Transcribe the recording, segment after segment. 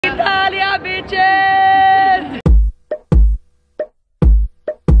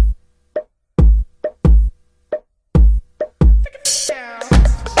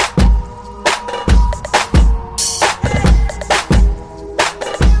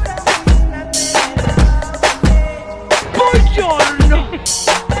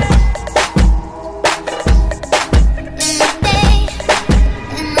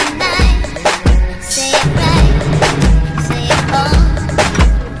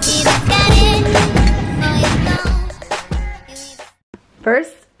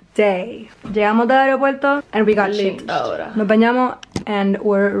day. Llegamos del aeropuerto and we got changed. Ahora. Nos bañamos and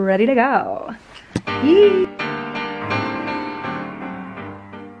we're ready to go. Yee.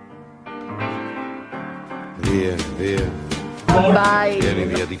 Via, via, Bye. vieni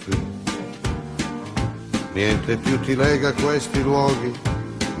via di qui. Niente più ti lega questi luoghi,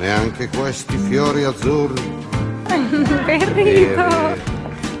 neanche questi fiori azzurri. Perrito.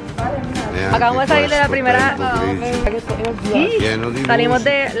 Acabamos de salir de la primera. Salimos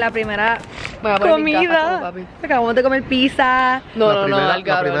de la primera comida. Acabamos de comer pizza.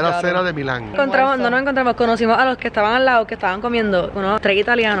 La primera cena de Milán. No nos encontramos, conocimos a los que estaban al lado, que estaban comiendo, unos tres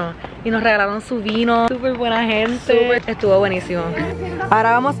italianos, y nos regalaron su vino. Súper buena gente. Estuvo buenísimo.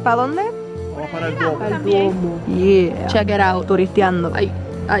 Ahora vamos para dónde? Vamos para el Duomo. Al Duomo. Yeah. Check it out. Turisteando. Ay,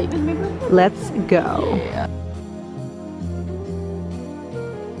 ay. Let's go. Yeah.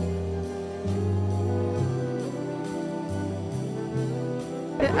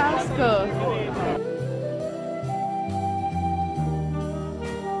 ¡Qué asco!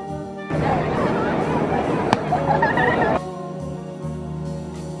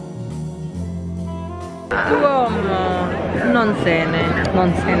 Duomo. Non se ne.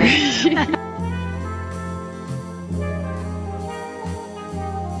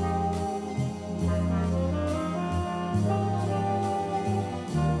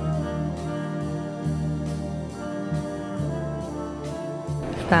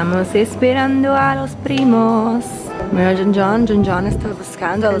 Estamos esperando a los primos. Mira, John John está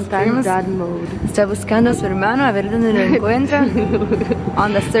buscando a los primos. Está buscando a su hermano a ver dónde lo encuentra.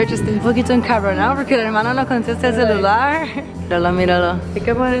 On the search, está un poquito encabronado porque el hermano no contesta el celular. Míralo. Hay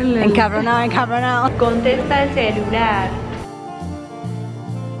que ponerle. Encabronado. Contesta el celular.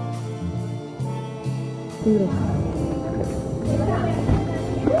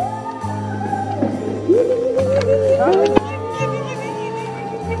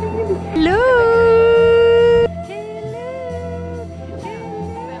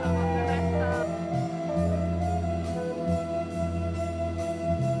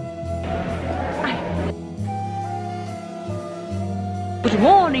 Good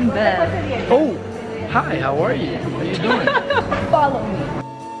morning, Belle. Oh, hi, how are you? How you doing? Follow me.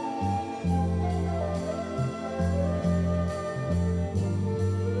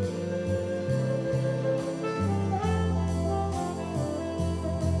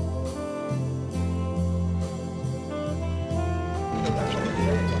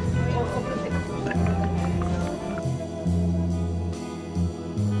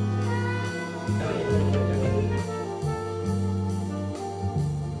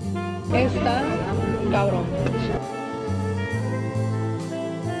 Está cabrón.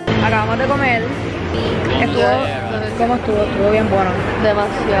 Acabamos de comer. ¿Cómo estuvo? Estuvo bien bueno.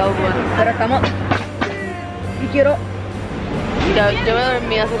 Demasiado bueno. Pero estamos. Y quiero Ya, yo me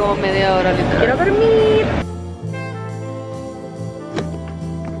dormí hace como media hora, literal. dormir.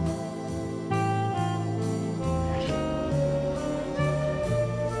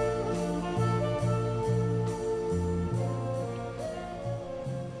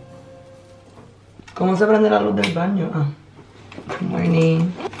 ¿Cómo se prende la luz del baño? Morning.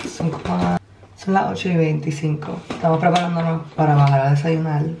 Son las 8:25. Estamos preparándonos para bajar a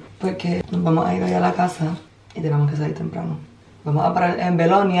desayunar porque nos vamos a ir hoy a la casa y tenemos que salir temprano. Vamos a parar en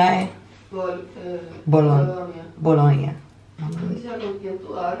Bolonia, Bolonia. ¿Con quién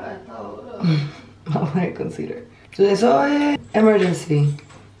tú hablas a esta hora? Vamos a poner concealer. Entonces, eso es emergency.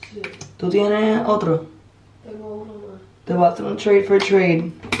 Sí, ¿Tú tienes otro? tengo uno más. Te voy a hacer un trade for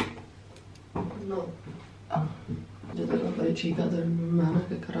trade. No. Ah. Yo tengo pechica de mi hermana,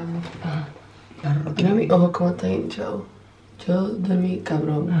 qué carajo. Claro, Mira mis ojos como están hinchados. Yo dormí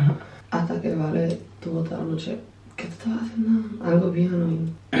cabrón. Hasta que Vale tuvo toda la noche. ¿Qué te estabas haciendo? Algo bien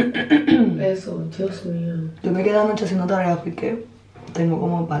hoy. Eso, Dios mío. Yo me quedé anoche haciendo tareas porque tengo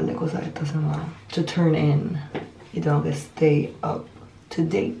como un par de cosas esta semana to turn in y tengo que stay up to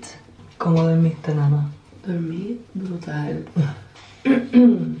date. ¿Cómo dormiste, nana? Dormí brutal.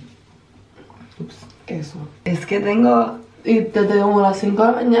 Ups, eso. Es que tengo... Y desde como las 5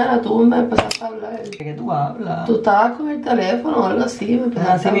 de la mañana tú me empezaste a hablar. ¿De qué tú hablas? Tú estabas con el teléfono o algo así, me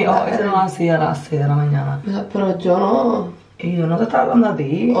empezaste Así mi a ojo hablar. ese no hacía a las 6 de la mañana. Pero yo no. Y yo no te estaba hablando a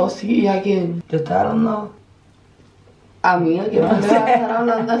ti. ¿O sí? ¿Y a quién? Yo estaba hablando... A mí, ¿a quién me vas a estar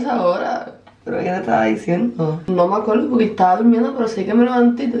hablando a esa hora? ¿Pero qué te estaba diciendo? No me acuerdo porque estaba durmiendo, pero sé que me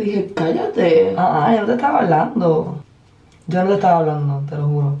levanté y te dije, cállate. Yo no te estaba hablando. Yo no te estaba hablando, te lo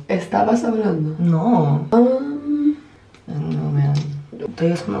juro. ¿Estabas hablando? No. No, man.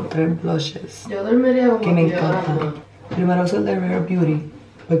 Estoy usando 3 blushes Yo dormiría como que me 10 horas encantan. más. Primero uso el de Rare Beauty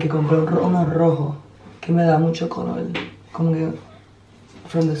porque compré uno rojo que me da mucho color. Como que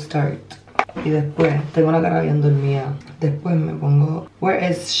from the start. Y después tengo una cara bien dormida. Después me pongo... Where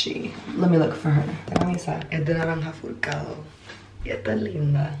is she? Let me look for her. Esta camisa es de naranja furcado. Y esta es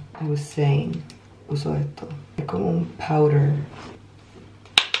linda. I was saying, uso esto. Es como un powder.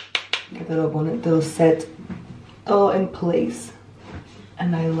 Que te lo pone, te lo set todo in place.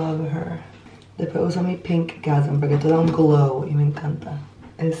 And I love her. Después uso mi pink gasm porque esto da un glow y me encanta.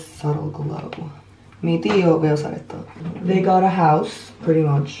 Es subtle glow. Mi tío, voy a usar esto. They got a house, pretty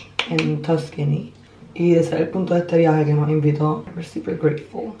much, in Tuscany. Y ese es el punto de este viaje que nos invitó. We're super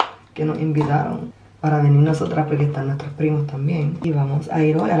grateful que nos invitaron para venir nosotras porque están nuestros primos también. Y vamos a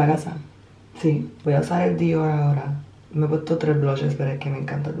ir hoy a la casa. Sí, voy a usar el Dior ahora. Me he puesto 3 blushes, pero es que me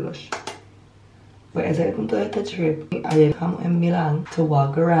encanta el blush. Pues ese es el punto de este trip. Ayer estamos en Milán to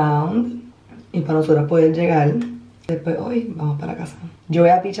walk around. Y para nosotros poder llegar. Después hoy vamos para casa. Yo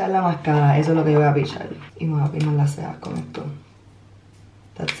voy a pichar la máscara, eso es lo que yo voy a pichar. Y me voy a peinar las cejas con esto.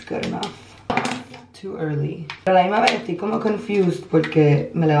 That's good enough. Too early. Pero a la misma vez estoy como confused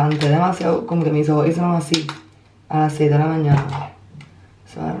porque me levanté demasiado, como que mis ojos hicieron así a las 6 de la mañana.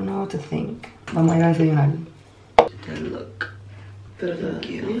 So I don't know what to think. Vamos a ir a desayunar. Este look. Pero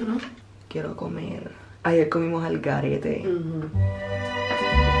quiero, ¿no? Quiero comer. Ayer comimos al garete.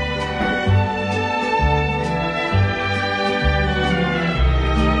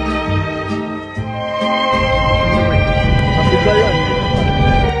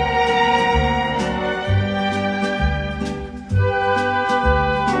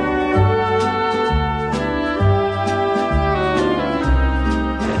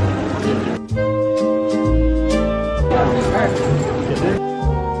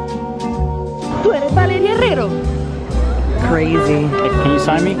 ¿Tú eres Valeria Herrero? Crazy. Can you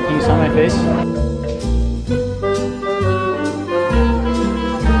sign me? Can you sign my face?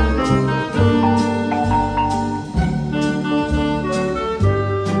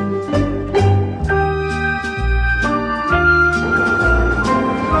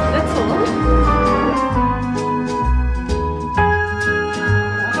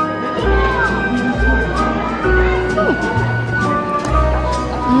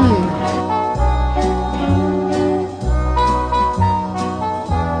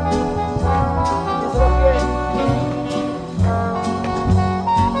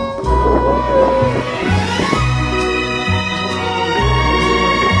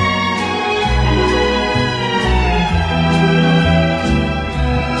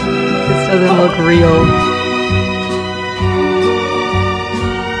 Doesn't look real.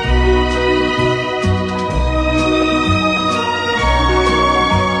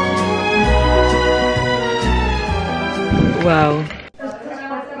 Wow.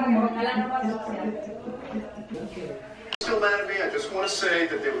 Still mad at me? I just want to say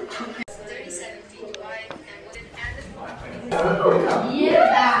that there were 2 people.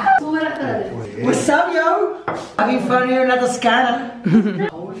 What's up, yo? Having fun here in La Toscana.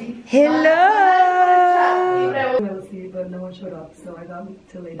 Hello! We'll see, but no one showed up, so I got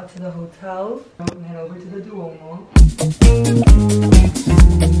to late up to the hotel and head over to the Duomo.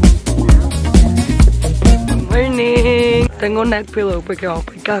 Good morning! Tengo un neck pillow porque vamos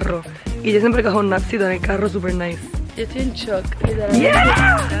por el carro. Y yo siempre cojo un napcito en el carro, super nice. Yo estoy en shock.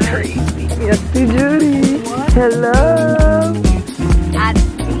 Yeah! Crazy. Mira, estoy Judy. Hello!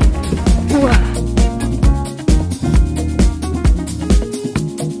 Wow.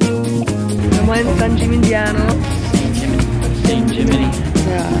 Estamos en San Gimignano. Saint Jiminy.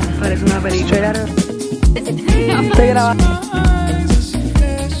 Parece una película. Estoy grabando.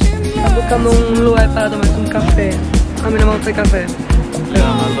 Están buscando un lugar para tomarse un café. A mí no me gusta el café. Yeah,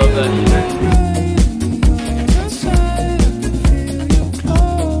 I love that.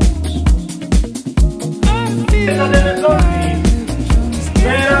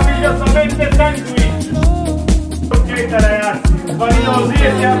 Meravigliosamente sandwich. Ok ragazzi, vanno così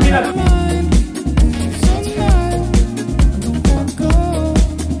e si abbina.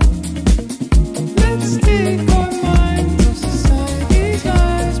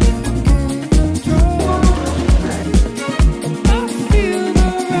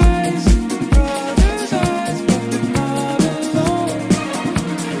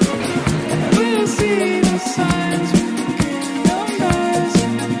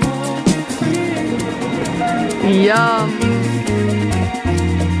 Yum.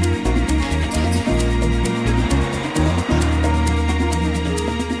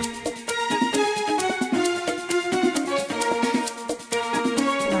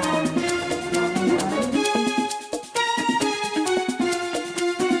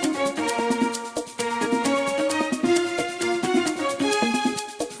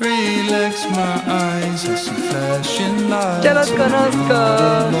 Relax my eyes, I see flashing lights. Ya los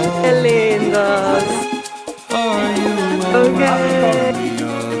conozco, qué lindos. Are you Okay. on the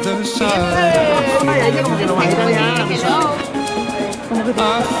other side?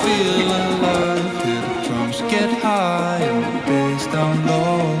 I feel alive, hear the drums get high and the bass down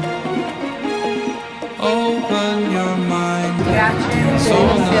low. Open your mind.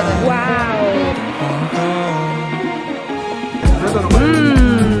 Wow.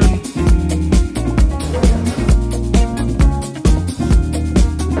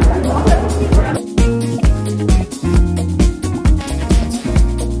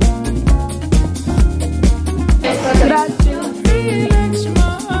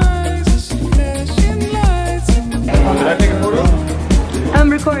 I'm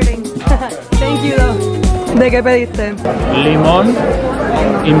recording. Thank you though. ¿De qué pediste? Limón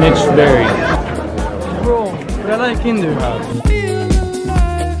y mixed berry. Bro, regala de Kinder.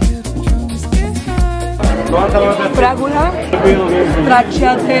 Frágula,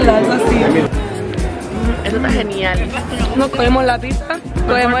 stracciatella, algo así. Eso está genial. Nos comemos la pizza,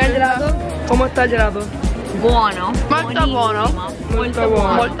 comemos el gelato. ¿Cómo está el gelato? Buono. Molto buono. Molto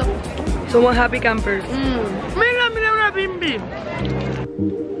buono. Somos happy campers. Mira, mira una bimbi.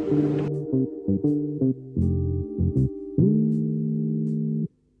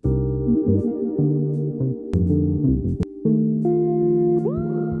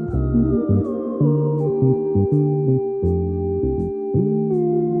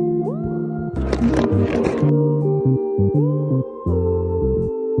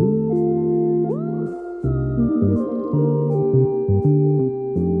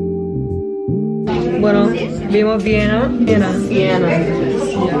 Bueno, vimos Viena.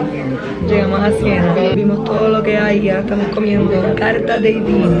 Llegamos a Siena, vimos todo lo que hay, ya estamos comiendo carta dei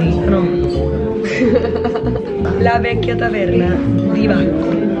vini, no. La vecchia taverna di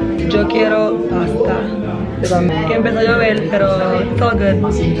Bacco. Yo quiero pasta. Que empezó a llover, pero todo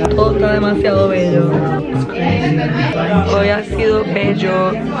good. Todo está demasiado bello. Hoy ha sido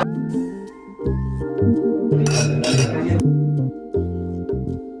bello.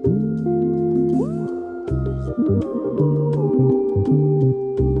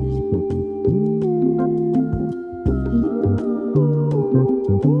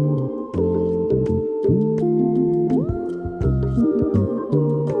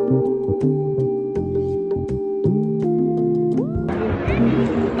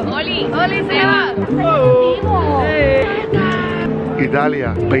 Oli, Seba.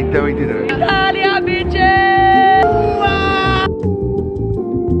 Italia 2023. Italia, bitches!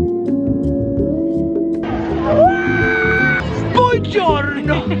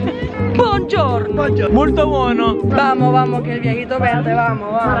 Buongiorno. Buongiorno. Molto buono. Vamos, vamos, que el viejito verde,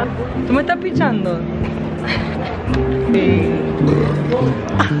 vamos. ¿Tú me estás pichando? Sí.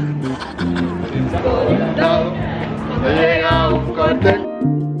 Llega un cóctel.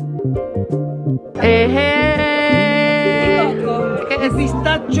 Che è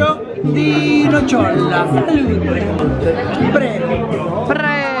pistaccio di nocciola. Salute.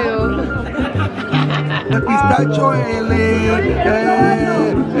 Prego. El pistacho, el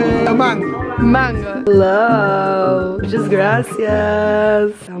mango. Hello. Muchas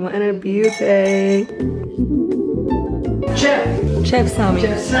gracias. Estamos en el beauty. Chef Sammy.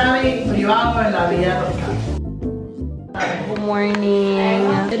 Chef Sammy, privado en la vía local. Good morning.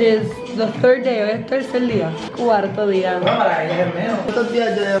 It is the third day. Hoy es tercer día. Cuarto día. Estos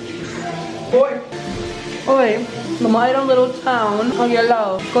días yo... Hoy vamos a ir a un little town aquí al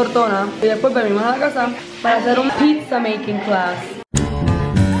lado, Cortona. Y después venimos a la casa para hacer un pizza making class.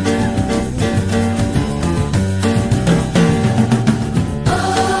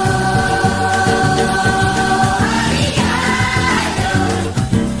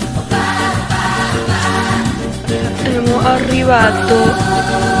 Hemos arrivato.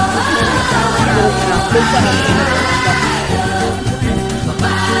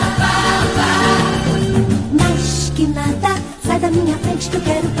 Mais que nada, sai da minha frente que eu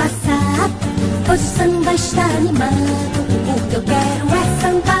quero passar. Hoje o samba está animado, o que eu quero é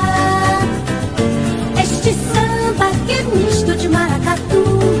sambar. Este samba que é misto de maracatu.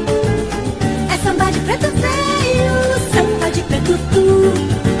 É samba de preto veio, samba de preto tu.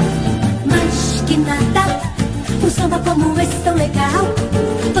 Mais que nada, um samba como esse tão legal.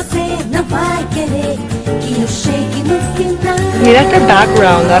 Você não vai querer que eu chegue no final. Mira este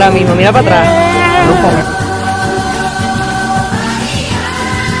background ahora mismo, mira para atrás.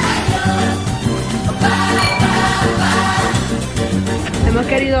 Hemos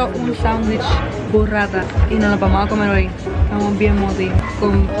querido un sándwich burrata y nos lo vamos a comer hoy. Estamos bien moti.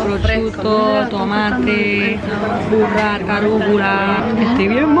 Con prosciutto, tomate, burrata, rúcula. Estoy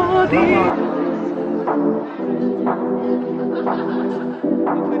bien moti.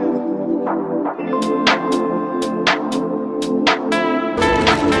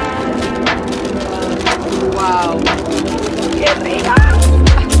 Wow. ¡Qué rica!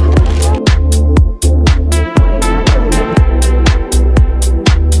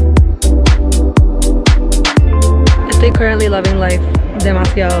 Estoy currently loving life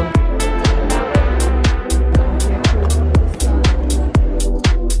demasiado.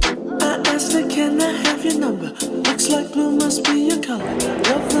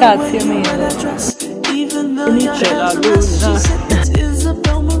 Grazie mille. Finisce la luna.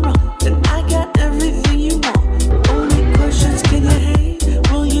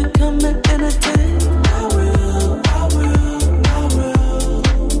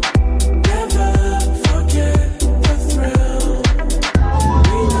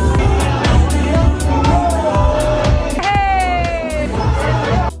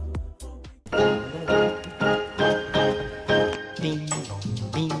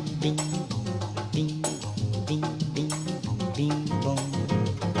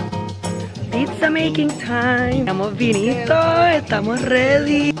 Pizza making time. Estamos finito, estamos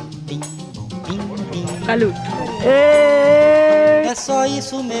ready. Salud. É só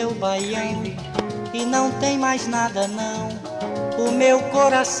isso, meu baião, e não tem mais nada não. O meu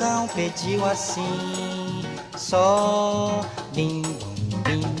coração pediu assim, só bim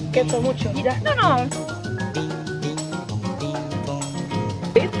bim. Que fue mucho. Mira. No. Bim bim bim bom.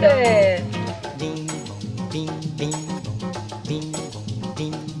 ¿Viste? Bim bim bim bim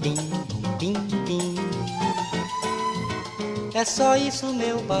bim bim bim bim. É só isso,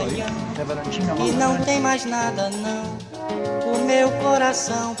 meu baião, e não tem mais nada não. O meu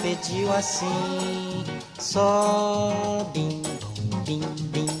coração pediu assim, só bim bim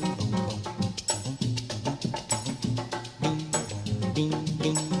bim.